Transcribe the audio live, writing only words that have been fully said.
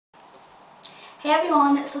Hey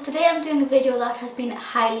everyone, so today I'm doing a video that has been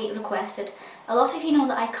highly requested. A lot of you know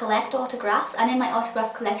that I collect autographs, and in my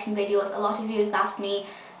autograph collection videos a lot of you have asked me,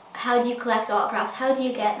 how do you collect autographs, how do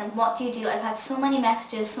you get them, what do you do? I've had so many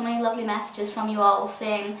messages, so many lovely messages from you all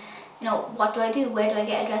saying, what do I do, where do I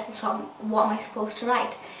get addresses from, what am I supposed to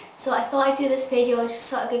write? So I thought I'd do this video to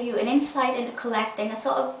sort of give you an insight into collecting, a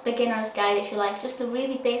sort of beginner's guide if you like, just the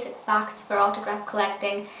really basic facts for autograph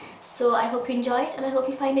collecting. So I hope you enjoy it and I hope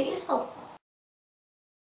you find it useful.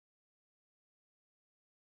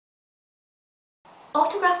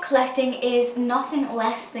 Autograph collecting is nothing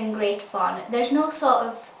less than great fun. There's no sort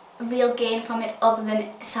of real gain from it other than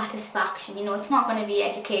satisfaction. It's not going to be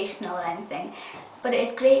educational or anything, but it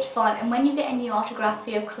is great fun, and when you get a new autograph for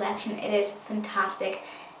your collection, it is fantastic.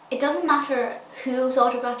 It doesn't matter whose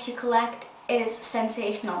autographs you collect, it is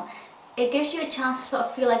sensational. It gives you a chance to sort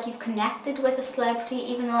of feel like you've connected with a celebrity,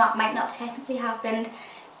 even though that might not have technically happened.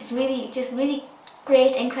 It's really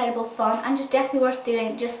great, incredible fun, and just definitely worth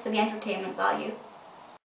doing just for the entertainment value.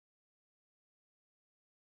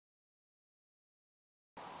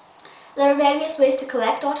 There are various ways to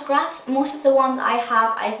collect autographs. Most of the ones I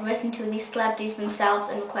have, I've written to these celebrities themselves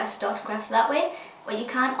and requested autographs that way, but you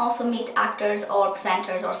can also meet actors or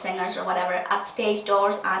presenters or singers or whatever at stage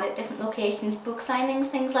doors and at different locations, book signings,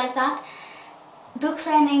 things like that. Book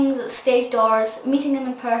signings, stage doors, meeting them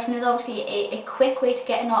in person is obviously a quick way to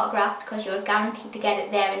get an autograph because you're guaranteed to get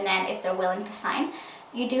it there and then if they're willing to sign.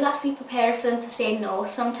 You do have to be prepared for them to say no.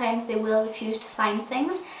 Sometimes they will refuse to sign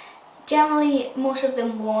things. Generally, most of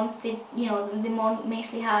them won't. They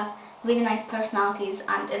mostly have really nice personalities,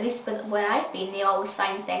 and at least where I've been, they always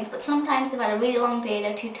sign things. But sometimes they've had a really long day,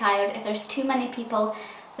 they're too tired. If there's too many people,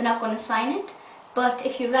 they're not going to sign it. But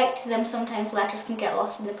if you write to them, sometimes letters can get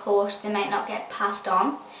lost in the post. They might not get passed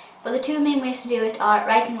on. But the two main ways to do it are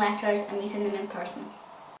writing letters and meeting them in person.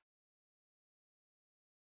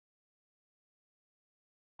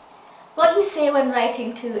 What you say when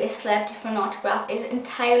writing to a celebrity for an autograph is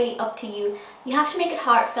entirely up to you. You have to make it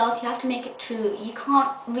heartfelt, you have to make it true, you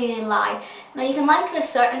can't really lie. Now you can lie to a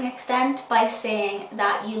certain extent by saying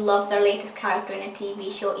that you love their latest character in a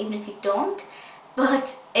TV show even if you don't,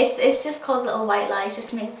 but it's just called little white lies just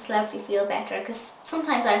to make the celebrity feel better, because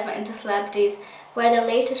sometimes I've written to celebrities where their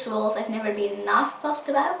latest roles I've never been that fussed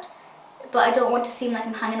about, but I don't want to seem like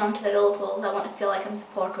I'm hanging on to their old roles. I want to feel like I'm a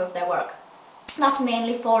supporter of their work. That's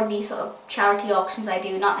mainly for the sort of charity auctions I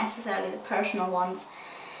do, not necessarily the personal ones.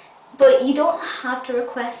 But you don't have to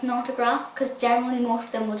request an autograph because generally most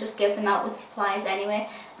of them will just give them out with replies anyway.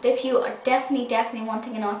 But if you are definitely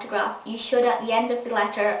wanting an autograph, you should at the end of the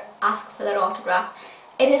letter ask for their autograph.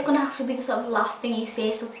 It is going to have to be the sort of last thing you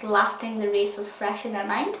say, so it's the last thing they raise so it's fresh in their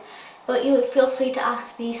mind. But feel free to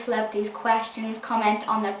ask these celebrities questions, comment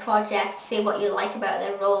on their projects, say what you like about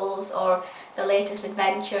their roles or their latest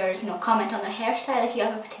adventures, comment on their hairstyle if you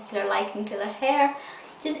have a particular liking to their hair.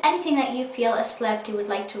 Just anything that you feel a celebrity would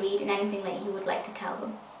like to read and anything that you would like to tell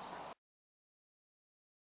them.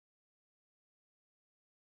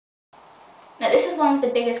 Now this is one of the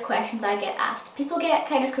biggest questions I get asked. People get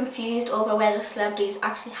kind of confused over whether celebrities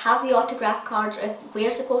actually have the autograph cards or if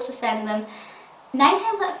we're supposed to send them. 9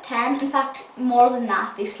 times out of 10, in fact more than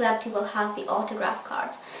that, the celebrity will have the autograph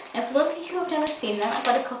cards. Now for those of you who have never seen them, I've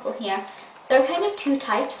got a couple here. There are kind of two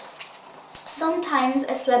types. Sometimes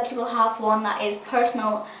a celebrity will have one that is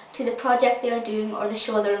personal to the project they are doing or the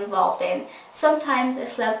show they're involved in. Sometimes a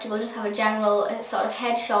celebrity will just have a general sort of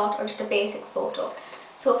headshot or just a basic photo.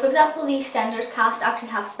 So for example, the EastEnders cast actually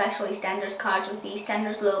have special EastEnders cards with the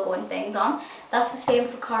EastEnders logo and things on. That's the same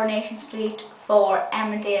for Coronation Street, for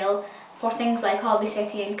Emmerdale, for things like Holby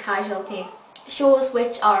City and Casualty. Shows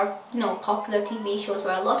which are, popular TV shows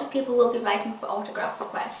where a lot of people will be writing for autograph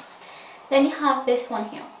requests. Then you have this one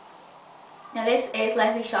here. Now this is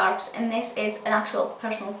Leslie Sharp's, and this is an actual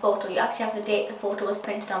personal photo. You actually have the date the photo was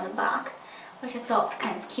printed on the back, which I thought was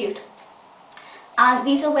kind of cute. And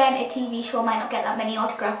these are when a TV show might not get that many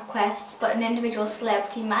autograph requests, but an individual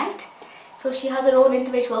celebrity might. So she has her own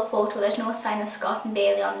individual photo. There's no sign of Scott and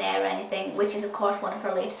Bailey on there or anything, which is of course one of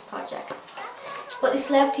her latest projects. But the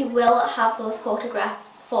celebrity will have those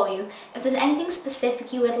photographs for you. If there's anything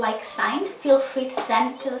specific you would like signed, feel free to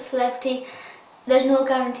send it to the celebrity. There's no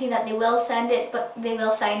guarantee that they will send it, but they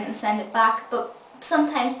will sign it and send it back. But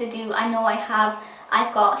sometimes they do. I know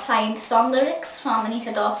I've got signed song lyrics from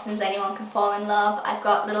Anita Dobson's Anyone Can Fall in Love. I've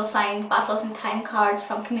got little signed Battles in Time cards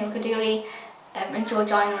from Camille Kaduri and Joe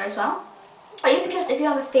Joyner as well. Or even just if you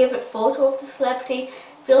have a favourite photo of the celebrity,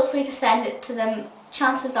 feel free to send it to them.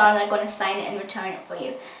 Chances are they're going to sign it and return it for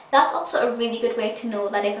you. That's also a really good way to know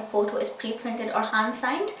that if a photo is pre-printed or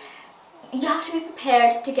hand-signed. you have to be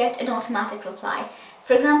prepared to get an automatic reply.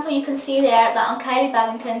 For example, you can see there that on Kylie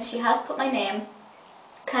Babington, she has put my name.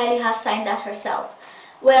 Kylie has signed that herself.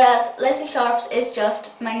 Whereas Leslie Sharp's is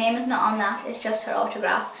just, my name is not on that, it's just her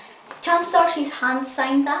autograph. Chances are she's hand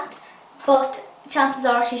signed that, but chances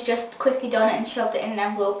are she's just quickly done it and shoved it in an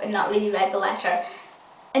envelope and not really read the letter.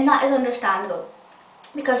 And that is understandable,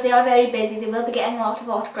 because they are very busy, they will be getting a lot of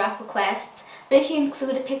autograph requests. But if you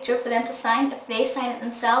include a picture for them to sign, if they sign it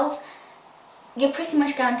themselves, you're pretty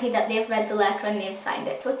much guaranteed that they've read the letter and they've signed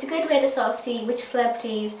it. So it's a good way to sort of see which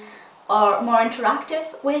celebrities are more interactive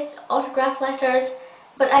with autograph letters.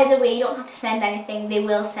 But either way, you don't have to send anything, they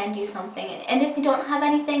will send you something. And if they don't have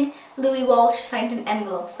anything, Louis Walsh signed an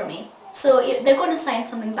envelope for me. So they're going to sign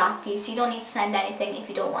something back for you, so you don't need to send anything if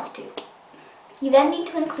you don't want to. You then need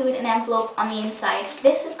to include an envelope on the inside.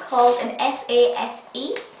 This is called an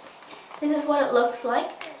SASE. This is what it looks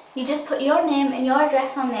like. You just put your name and your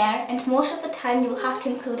address on there, and most of the time you will have to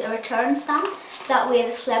include a return stamp. That way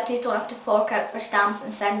the celebrities don't have to fork out for stamps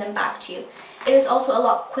and send them back to you. It is also a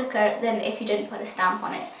lot quicker than if you didn't put a stamp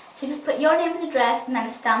on it. So you just put your name and address and then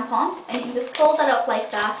a stamp on, and you can just fold that up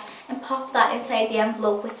like that and pop that inside the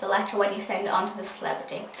envelope with the letter when you send it on to the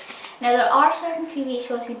celebrity. Now there are certain TV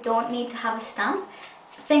shows who don't need to have a stamp.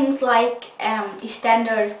 Things like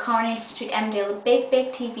EastEnders, Coronation Street, Emmerdale, the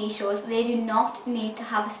big TV shows, they do not need to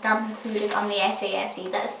have a stamp included on the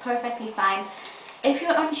SASE. That is perfectly fine. If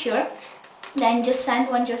you're unsure, then just send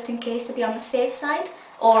one just in case to be on the safe side,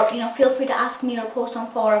 or feel free to ask me or post on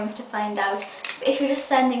forums to find out. But if you're just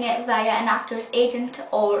sending it via an actor's agent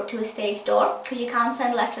or to a stage door, because you can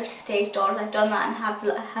send letters to stage doors, I've done that and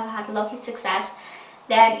have had lovely success,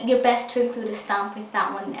 then you're best to include a stamp with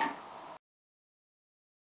that one there.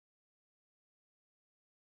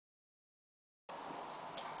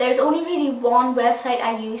 There's only really one website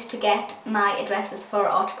I use to get my addresses for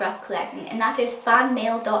autograph collecting, and that is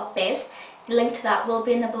fanmail.biz. The link to that will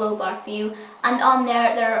be in the below bar for you, and on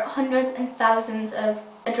there are hundreds and thousands of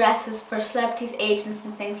addresses for celebrities, agents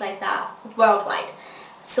and things like that worldwide.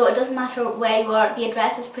 So it doesn't matter where you are, the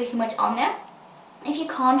address is pretty much on there. If you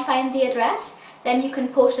can't find the address, then you can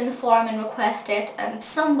post in the forum and request it, and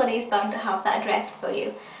somebody's bound to have that address for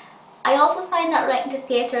you. I also find that writing to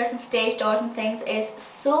theatres and stage doors and things is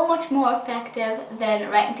so much more effective than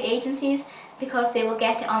writing to agencies, because they will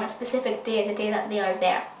get it on a specific day, the day that they are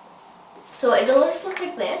there. So it'll just look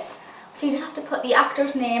like this. So you just have to put the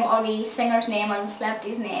actor's name or the singer's name or the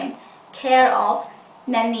celebrity's name, care of,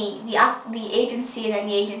 and then the agency and then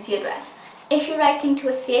the agency address. If you're writing to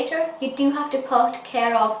a theatre, you do have to put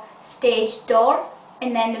care of, stage door,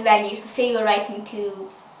 and then the venue. So say you're writing to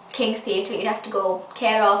King's Theatre, you'd have to go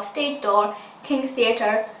care of, stage door, King's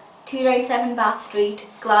Theatre, 297 Bath Street,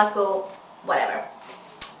 Glasgow, whatever.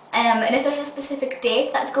 And if there's a specific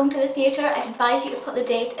date that's going to the theatre, I'd advise you to put the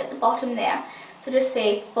date at the bottom there. So just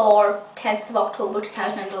say for 10th of October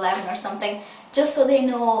 2011 or something, just so they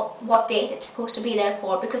know what date it's supposed to be there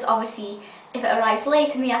for, because obviously if it arrives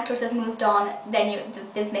late and the actors have moved on, then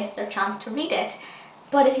they've missed their chance to read it.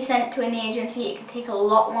 But if you send it to an agency, it can take a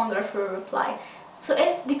lot longer for a reply. So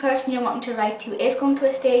if the person you're wanting to write to is going to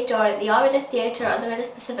a stage door, they are at a theatre or they're at a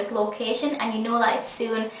specific location and you know that it's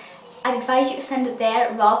soon, I'd advise you to send it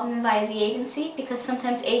there rather than via the agency, because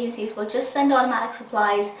sometimes agencies will just send automatic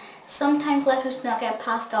replies. Sometimes letters do not get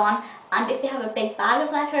passed on, and if they have a big bag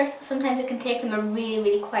of letters, sometimes it can take them a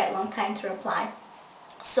really quite long time to reply.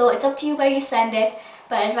 So it's up to you where you send it,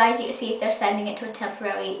 but I advise you to see if they're sending it to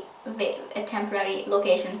a temporary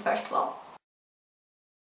location first of all.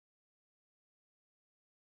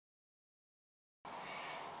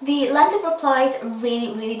 The length of replies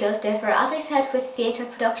really does differ. As I said, with theatre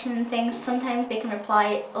production and things, sometimes they can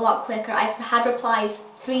reply a lot quicker. I've had replies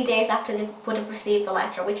 3 days after they would have received the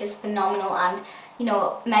letter, which is phenomenal, and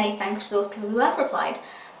many thanks to those people who have replied.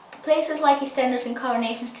 Places like EastEnders and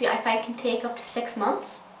Coronation Street I find can take up to 6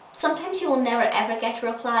 months. Sometimes you will never ever get a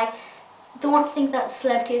reply. Don't think that the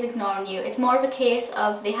celebrity is ignoring you. It's more of a case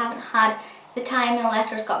of they haven't had the time and the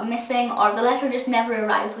letters got missing, or the letter just never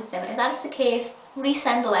arrived with them. If that's the case,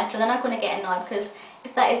 resend the letter. They're not going to get annoyed, because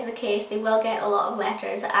if that is the case, they will get a lot of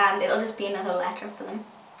letters and it'll just be another letter for them.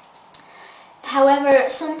 However,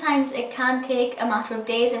 sometimes it can take a matter of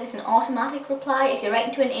days if it's an automatic reply. If you're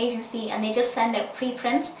writing to an agency and they just send out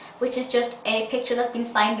preprints, which is just a picture that's been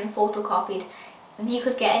signed and photocopied, you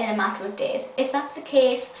could get it in a matter of days. If that's the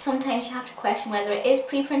case, sometimes you have to question whether it is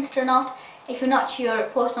pre-printed or not. If you're not sure,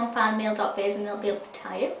 post on fanmail.biz and they'll be able to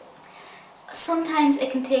tell you. Sometimes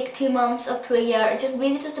it can take 2 months up to a year. It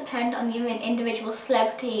really just depends on the individual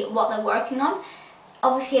celebrity, what they're working on.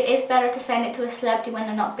 Obviously it is better to send it to a celebrity when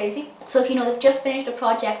they're not busy. So if you know they've just finished a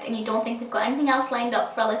project and you don't think they've got anything else lined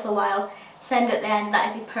up for a little while, send it then. That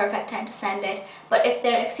is the perfect time to send it. But if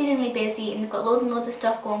they're exceedingly busy and they've got loads and loads of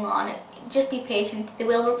stuff going on, just be patient. They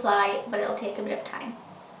will reply, but it'll take a bit of time.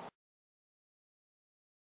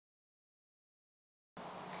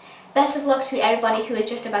 Best of luck to everybody who is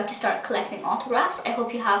just about to start collecting autographs. I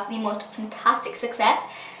hope you have the most fantastic success.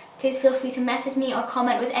 Please feel free to message me or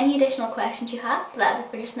comment with any additional questions you have. But that's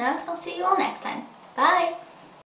it for just now, so I'll see you all next time. Bye!